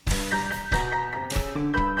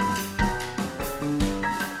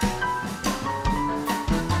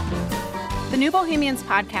new Bohemians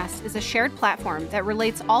Podcast is a shared platform that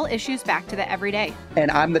relates all issues back to the everyday.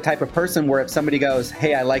 And I'm the type of person where if somebody goes,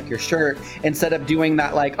 hey, I like your shirt, instead of doing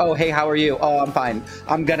that like, oh, hey, how are you? Oh, I'm fine.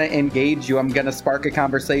 I'm going to engage you. I'm going to spark a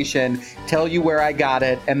conversation, tell you where I got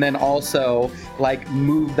it, and then also like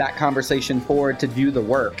move that conversation forward to do the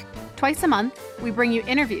work. Twice a month, we bring you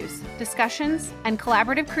interviews, discussions, and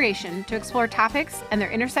collaborative creation to explore topics and their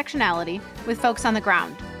intersectionality with folks on the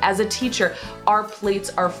ground. As a teacher, our plates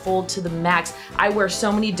are full to the max. I wear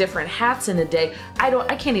so many different hats in a day.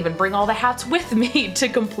 I can't even bring all the hats with me to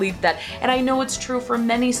complete that. And I know it's true for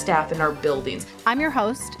many staff in our buildings. I'm your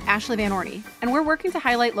host, Ashley Vanorny, and we're working to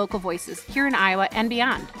highlight local voices here in Iowa and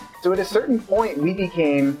beyond. So at a certain point, we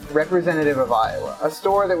became representative of Iowa, a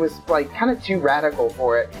store that was like kind of too radical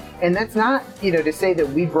for it. And that's not, to say that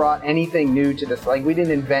we brought anything new to this, like we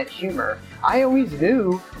didn't invent humor. I always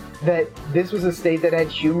knew that this was a state that had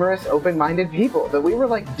humorous, open-minded people, that we were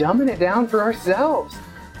like dumbing it down for ourselves.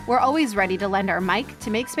 We're always ready to lend our mic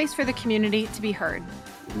to make space for the community to be heard.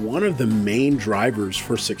 One of the main drivers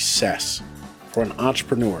for success for an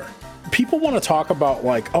entrepreneur, people want to talk about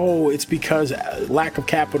like, oh, it's because lack of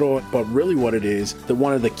capital, but really what it is, that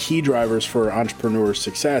one of the key drivers for entrepreneur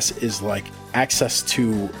success is like access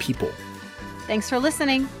to people. Thanks for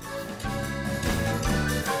listening.